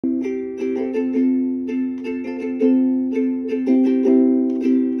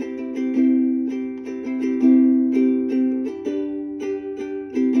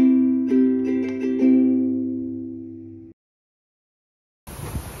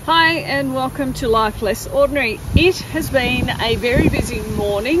Hi and welcome to Life Less Ordinary. It has been a very busy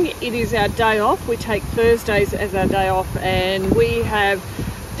morning. It is our day off. We take Thursdays as our day off, and we have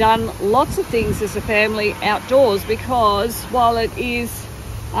done lots of things as a family outdoors because while it is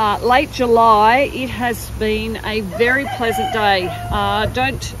late July, it has been a very pleasant day.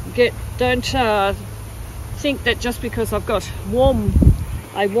 Don't think that just because I've got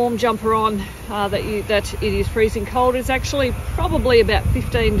a warm jumper on that it is freezing cold. It's actually probably about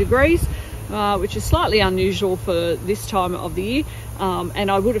 15 degrees, which is slightly unusual for this time of the year,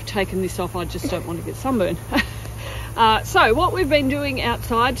 and I would have taken this off. I just don't want to get sunburned. So what we've been doing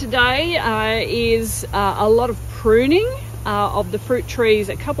outside today is a lot of pruning of the fruit trees.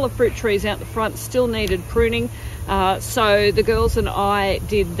 A couple of fruit trees out the front still needed pruning, so the girls and I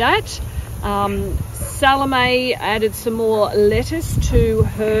did that. Salome added some more lettuce to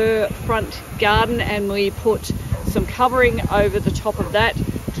her front garden, and we put some covering over the top of that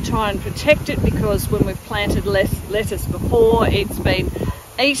to try and protect it, because when we've planted lettuce before, it's been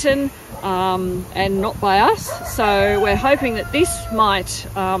eaten and not by us. So we're hoping that this might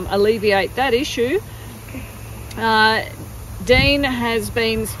alleviate that issue. Dean has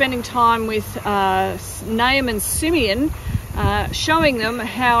been spending time with Nahum and Simeon, showing them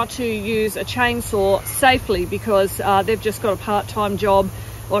how to use a chainsaw safely, because they've just got a part-time job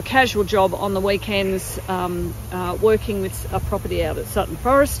or a casual job on the weekends working with a property out at Sutton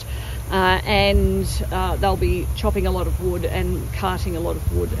Forest, and they'll be chopping a lot of wood and carting a lot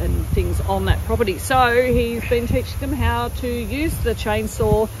of wood and things on that property. So he's been teaching them how to use the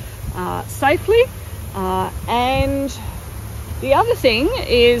chainsaw safely, and the other thing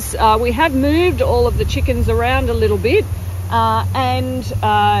is we have moved all of the chickens around a little bit, and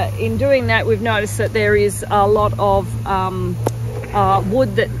in doing that we've noticed that there is a lot of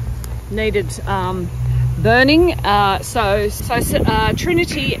wood that needed burning. So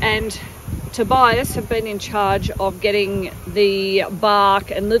Trinity and Tobias have been in charge of getting the bark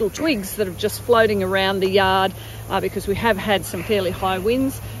and little twigs that are just floating around the yard, because we have had some fairly high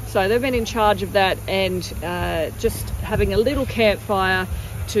winds. So they've been in charge of that, and just having a little campfire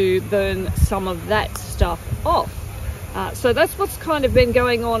to burn some of that stuff off. So that's what's kind of been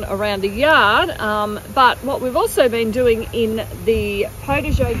going on around the yard. But what we've also been doing in the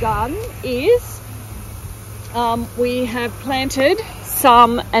potager garden is we have planted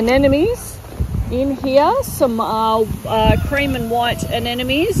some anemones in here, some cream and white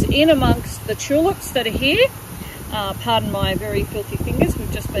anemones in amongst the tulips that are here. Pardon my very filthy fingers,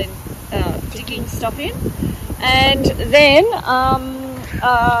 we've just been digging stuff in. And then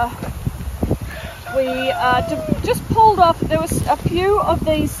we just pulled off, there was a few of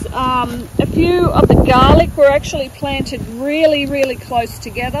these, a few of the garlic were actually planted really close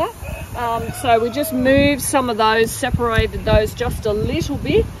together. So we just moved some of those, separated those just a little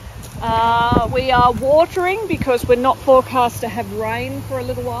bit. We are watering because we're not forecast to have rain for a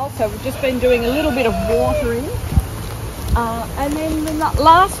little while, so we've just been doing a little bit of watering. And then the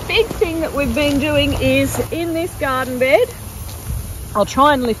last big thing that we've been doing is in this garden bed. I'll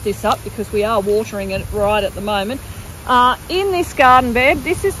try and lift this up because we are watering it right at the moment. In this garden bed,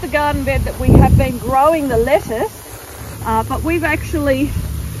 this is the garden bed that we have been growing the lettuce, but we've actually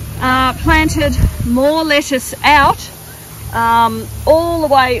planted more lettuce out all the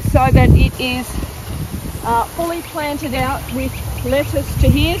way so that it is fully planted out with lettuce to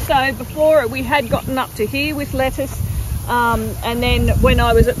here. So before we had gotten up to here with lettuce, and then when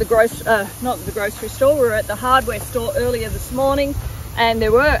I was at the not the grocery store, we were at the hardware store earlier this morning, and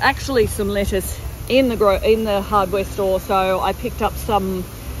there were actually some lettuce in the hardware store, so I picked up some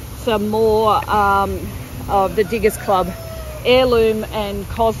more of the Diggers Club heirloom and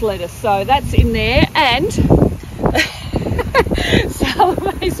cos lettuce, so that's in there. And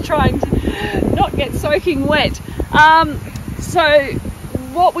Salome's trying to not get soaking wet. So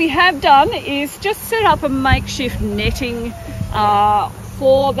what we have done is just set up a makeshift netting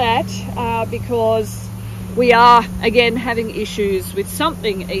for that, because we are again having issues with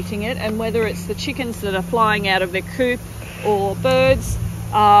something eating it, and whether it's the chickens that are flying out of their coop or birds,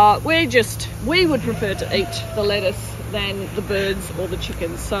 we would prefer to eat the lettuce than the birds or the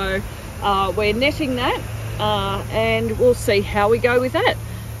chickens. So we're netting that, and we'll see how we go with that.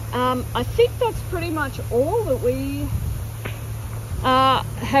 I think that's pretty much all that we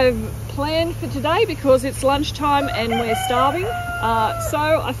have planned for today, because it's lunchtime and we're starving.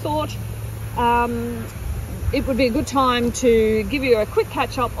 So I thought it would be a good time to give you a quick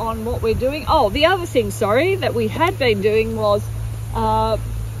catch up on what we're doing. Oh, the other thing, sorry, that we had been doing was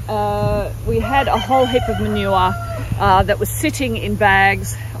we had a whole heap of manure that was sitting in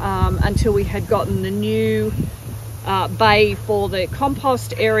bags until we had gotten the new bay for the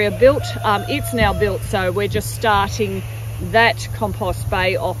compost area built. It's now built, so we're just starting that compost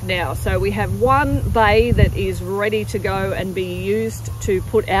bay off now. So we have one bay that is ready to go and be used to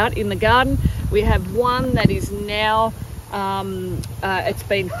put out in the garden. We have one that is now it's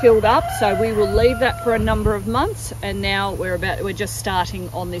been filled up, so we will leave that for a number of months, and now we're just starting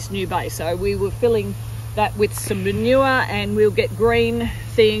on this new bay. So we were filling that with some manure, and we'll get green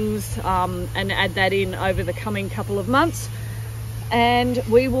things and add that in over the coming couple of months, and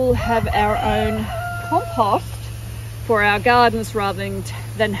we will have our own compost for our gardens rather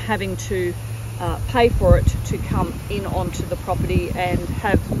than having to pay for it to come in onto the property and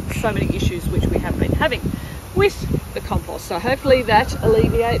have so many issues which we have been having with the compost. So hopefully that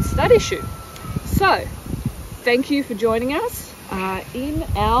alleviates that issue. So thank you for joining us in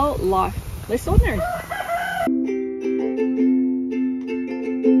our Life Less Ordinary.